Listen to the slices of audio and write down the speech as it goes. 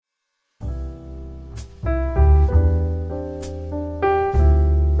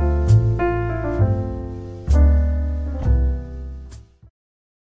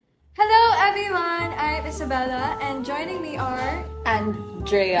Isabella, and joining me are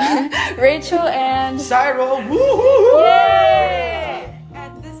Andrea, Rachel, and Cyril. Woohoo! Yay!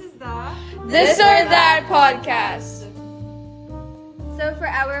 and this is the This or That podcast. So for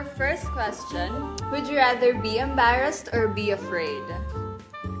our first question, would you rather be embarrassed or be afraid?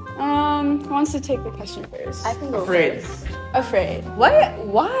 Who wants to take the question first? I can go Afraid. first. Afraid.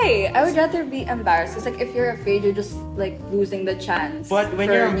 Why? I would rather be embarrassed. It's like if you're afraid, you're just like losing the chance. But when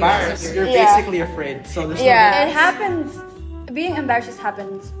for you're new embarrassed, you're experience. basically afraid. So there's Yeah. It happens. Being embarrassed just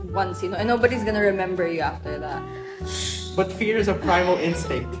happens once, and nobody's gonna remember you after that. But fear is a primal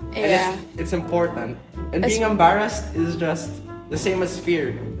instinct. Yeah. And it's important. And being embarrassed is just the same as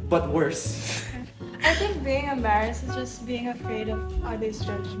fear, but worse. I think being embarrassed is just being afraid of others'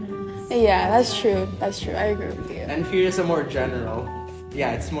 judgments. Yeah, that's true. That's true. I agree with you. And fear is a more general. Yeah,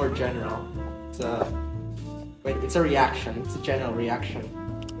 it's more general. It's a reaction. It's a general reaction.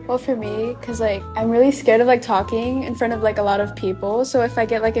 Well, for me, because like I'm really scared of like talking in front of like a lot of people. So if I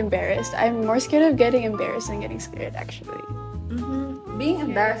get like embarrassed, I'm more scared of getting embarrassed than getting scared. Actually. Being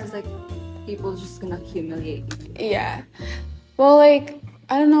embarrassed is like people just gonna humiliate you. Yeah. Well, like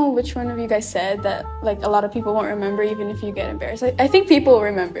I don't know which one of you guys said that like a lot of people won't remember even if you get embarrassed. I think people will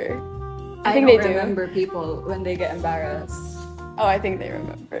remember. I think don't they do. remember people when they get embarrassed. Oh, I think they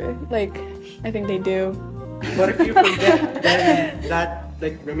remember. Like, I think they do. But if you forget, then that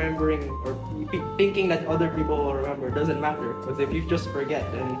like remembering or thinking that other people will remember doesn't matter. Because if you just forget,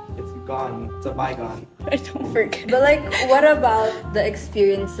 then it's gone. It's a bygone. I don't forget. But like, what about the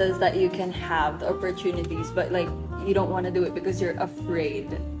experiences that you can have, the opportunities, but like you don't want to do it because you're afraid?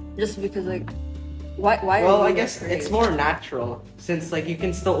 Just because like, why Well, are you I guess afraid? it's more natural since like you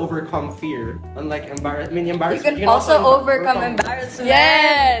can still overcome fear. Unlike You embarrassment, can also overcome embarrassment.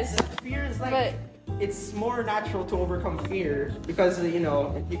 Yes. Fear is like But- it's more natural to overcome fear because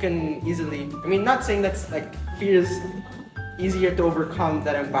you can easily. I mean, not saying that's like fear is easier to overcome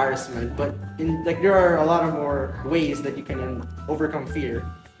than embarrassment, but in like there are a lot of more ways that you can overcome fear.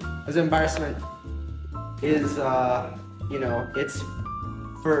 As embarrassment is, it's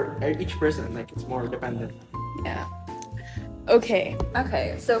for each person. Like it's more dependent. Yeah. Okay.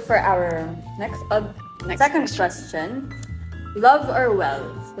 Okay, so for our next second question, love or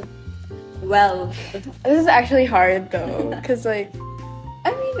wealth? Wealth. This is actually hard though, because like,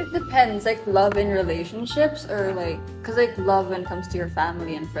 I mean, it depends. Like love in relationships, or like, cause like love when it comes to your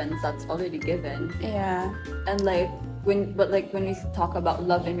family and friends, that's already given. yeah. And like when we talk about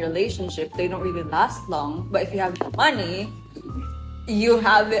love in relationship, they don't really last long. But if you have the money, you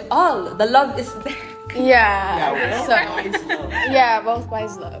have it all. The love is there. Yeah. Yeah, So, wealth love. yeah, wealth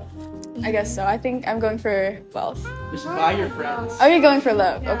buys love. I guess so. I think I'm going for wealth. Just buy your friends. Oh, you're going for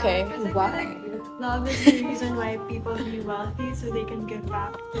love. Yeah, Okay. 'cause I feel Why? like love is the reason why people be wealthy, so they can give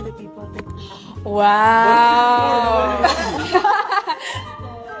back to the people that need. Wow.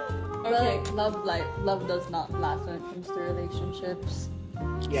 But like love does not last when it comes to relationships.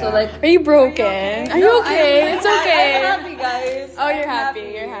 Yeah. So like, Are you broken? Are you No, okay? It's okay. I'm happy, guys. Oh, you're I'm happy,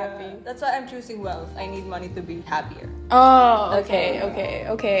 you're happy. That's why I'm choosing wealth. I need money to be happier. Oh, okay.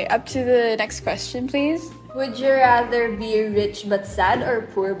 Up to the next question, please. Would you rather be rich but sad or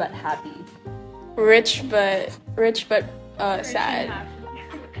poor but happy? Rich but sad.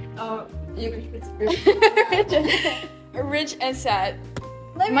 Oh, Rich and sad.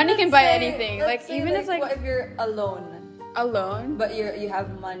 Like, Money can let's buy say- anything. let's Like, say, even if, like- what if you're alone, Alone. but you have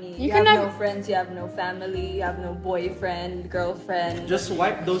money, You you, can have have- no friends, you have no family, you have no boyfriend, girlfriend. Just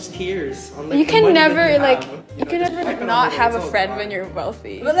wipe those tears on like You the can money that never you like have. you can just never wipe it not away. have It's a all friend gone. when you're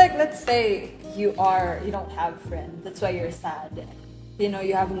wealthy. But like, let's say you don't have friends. That's why you're sad. You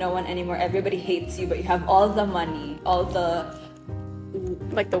have no one anymore. Everybody hates you, but you have all the money, all the.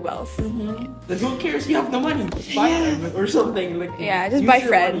 Like the wealth. Then who cares? You have no money. Just buy it or something. Like Yeah, just use buy your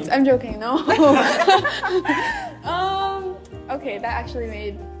friends. money. I'm joking, no. Okay, that actually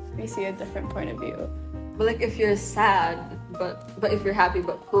made me see a different point of view. But like, if you're sad, but if you're happy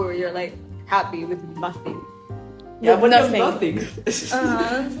but poor, you're like happy with nothing. Yeah, but nothing. you have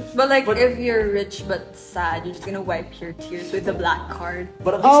nothing. But like, But- if you're rich but sad, you're just gonna wipe your tears with the black card.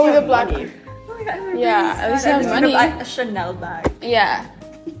 But at least Oh, you with have the black money. Oh my God, I'm Yeah, really at least sad. you have I'm just gonna money. buy a Chanel bag. Yeah.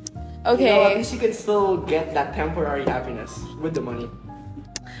 At Okay. least you can still get that temporary happiness with the money.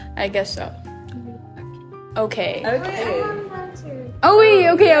 I guess so. Okay. wait, I Okay. want an answer. Oh wait,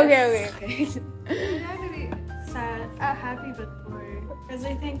 okay. I'd rather be sad, happy but poor, because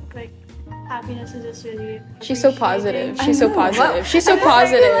I think like happiness is just really. She's so positive. appreciating She's so know. positive. What? She's so I feel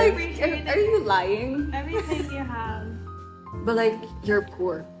positive. like, are you lying? everything you have. But like, you're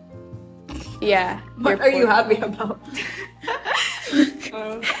poor. Yeah. What you're are you poor. happy about?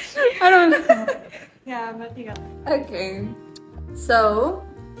 I don't know. Yeah, but you got Okay. So,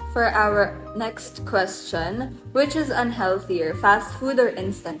 for our next question, which is unhealthier, fast food or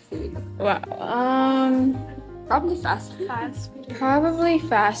instant food? Wow. Probably fast food. fast food. Probably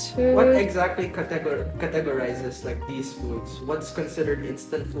fast food. What exactly categorizes like these foods? What's considered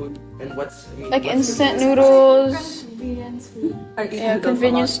instant food and what's Like what's instant considered- noodles. Convenience food. I eat Yeah, noodles a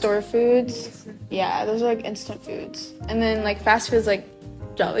convenience lot. store foods. Yeah, those are like instant foods. And then like fast foods like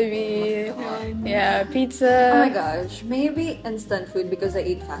Jollibee. Yeah, pizza. Oh my gosh, maybe instant food because I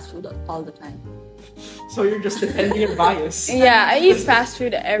eat fast food all the time. So you're just defending your bias. Yeah, I eat fast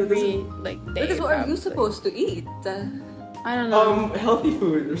food every like day. Because what are you probably. supposed to eat? I don't know. Healthy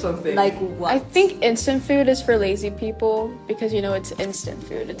food or something. Like what? I think instant food is for lazy people because you know it's instant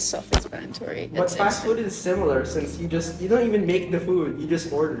food. It's self-explanatory. But It's fast instant. food is similar since you don't even make the food, you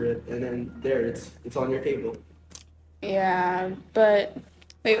just order it and then there it's on your table. Yeah, but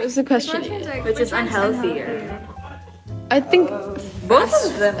wait, what's the question? Which is unhealthier? I think Both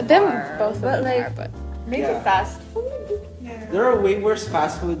of them are, both of but them like are, but maybe Yeah. fast food. Yeah. There are way worse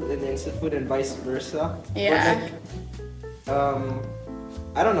fast food and instant food and vice versa. Yeah. But like,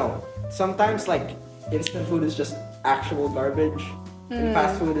 I don't know. Sometimes like instant food is just actual garbage, and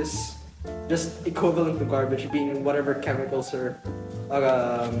fast food is just equivalent to garbage, being whatever chemicals or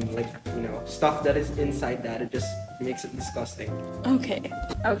like stuff that is inside that. It just makes it disgusting. okay,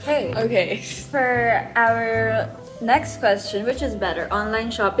 Okay. okay. For our next question, which is better,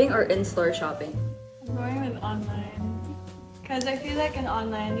 online shopping or in-store shopping? I'm going with online. Because I feel like in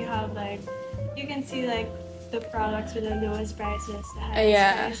online you have like, you can see like the products with the lowest prices, the highest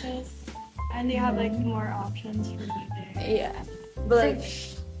Yeah. prices. And you have like more options for you there. Yeah. But like,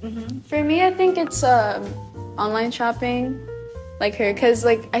 For me, I think it's online shopping, like her, because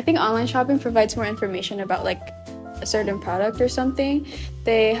like I think online shopping provides more information about like a certain product or something.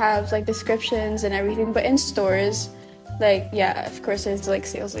 They have like descriptions and everything, but in stores, like yeah, of course there's like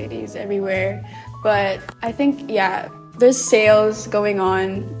sales ladies everywhere, but I think yeah, there's sales going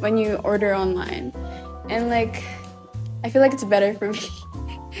on when you order online, and like I feel like it's better for me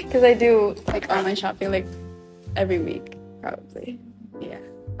because I do like online shopping like every week probably. Yeah.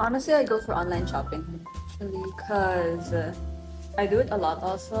 honestly, I go for online shopping actually because I do it a lot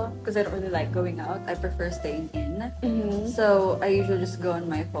also because I don't really like going out. I prefer staying in. So I usually just go on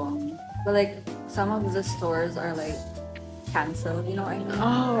my phone. But like some of the stores are like canceled, you know what I mean?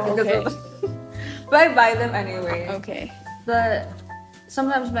 Oh, Because okay. of- but I buy them anyway. Okay. But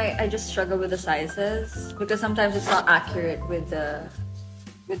sometimes I just struggle with the sizes because sometimes it's not accurate with the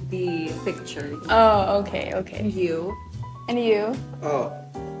picture. Oh, okay, okay. And you? And you? Oh,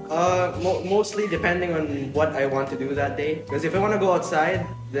 mostly depending on what I want to do that day. Because if I want to go outside,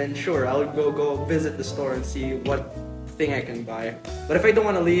 then sure, I'll go visit the store and see what thing I can buy. But if I don't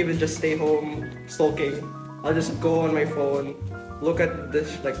want to leave and just stay home sulking, I'll just go on my phone, look at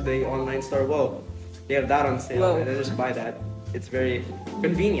this like the online store. Whoa, they have that on sale, Whoa. and then just buy that. It's very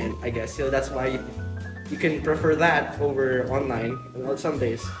convenient, I guess. So that's why you can prefer that over online on some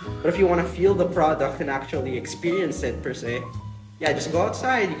days. But if you want to feel the product and actually experience it per se, yeah, just go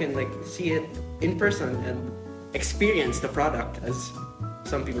outside. You can like see it in person and experience the product, as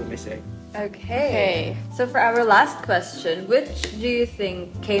some people may say. Okay. So for our last question, which do you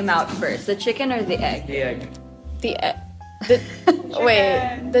think came out first, the chicken or the egg? The egg. The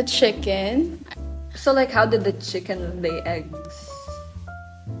wait, the chicken. So like, how did the chicken lay eggs?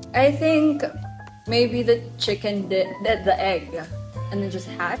 I think maybe the chicken did the egg and then just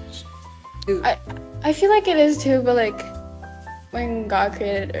hatched. Dude. I feel like it is too, but like when God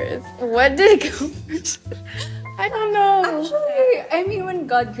created Earth, what did it go first? I don't know. Actually, I mean, when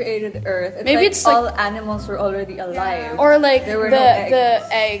God created Earth, Maybe like it's like- all animals were already alive. Or like There were the no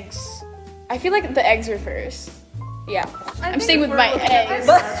eggs. eggs. I feel like the eggs were first. Yeah, I'm think staying with my eggs.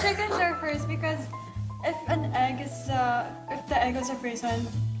 But chickens are first because if an egg is if the egg was the first one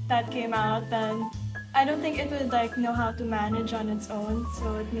that came out, then I don't think it would like know how to manage on its own.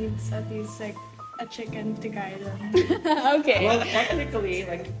 So it needs at least like a chicken to guide them. Okay. Well, technically,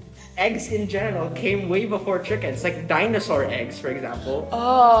 like eggs in general came way before chickens, like dinosaur eggs, for example.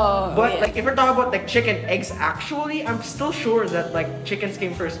 Oh. But yeah. like if we're talking about like chicken eggs, actually, I'm still sure that like chickens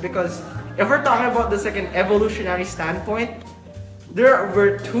came first because if we're talking about this like an evolutionary standpoint, there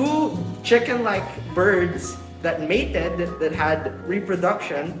were two chicken-like birds that mated that had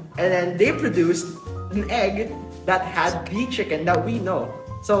reproduction, and then they produced an egg that had the chicken that we know.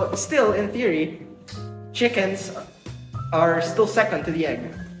 So still, in theory, chickens are still second to the egg.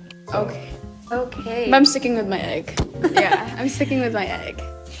 So, Okay. Okay. But I'm sticking with my egg. Yeah, I'm sticking with my egg.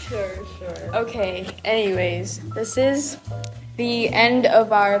 Sure. Okay, anyways, this is the end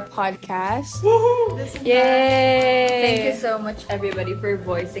of our podcast. This is Yay! Thank you so much, everybody, for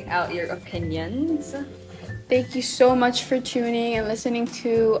voicing out your opinions. Thank you so much for tuning and listening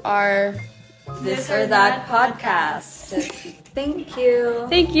to our This or That podcast. Thank you.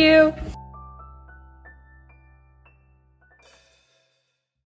 Thank you.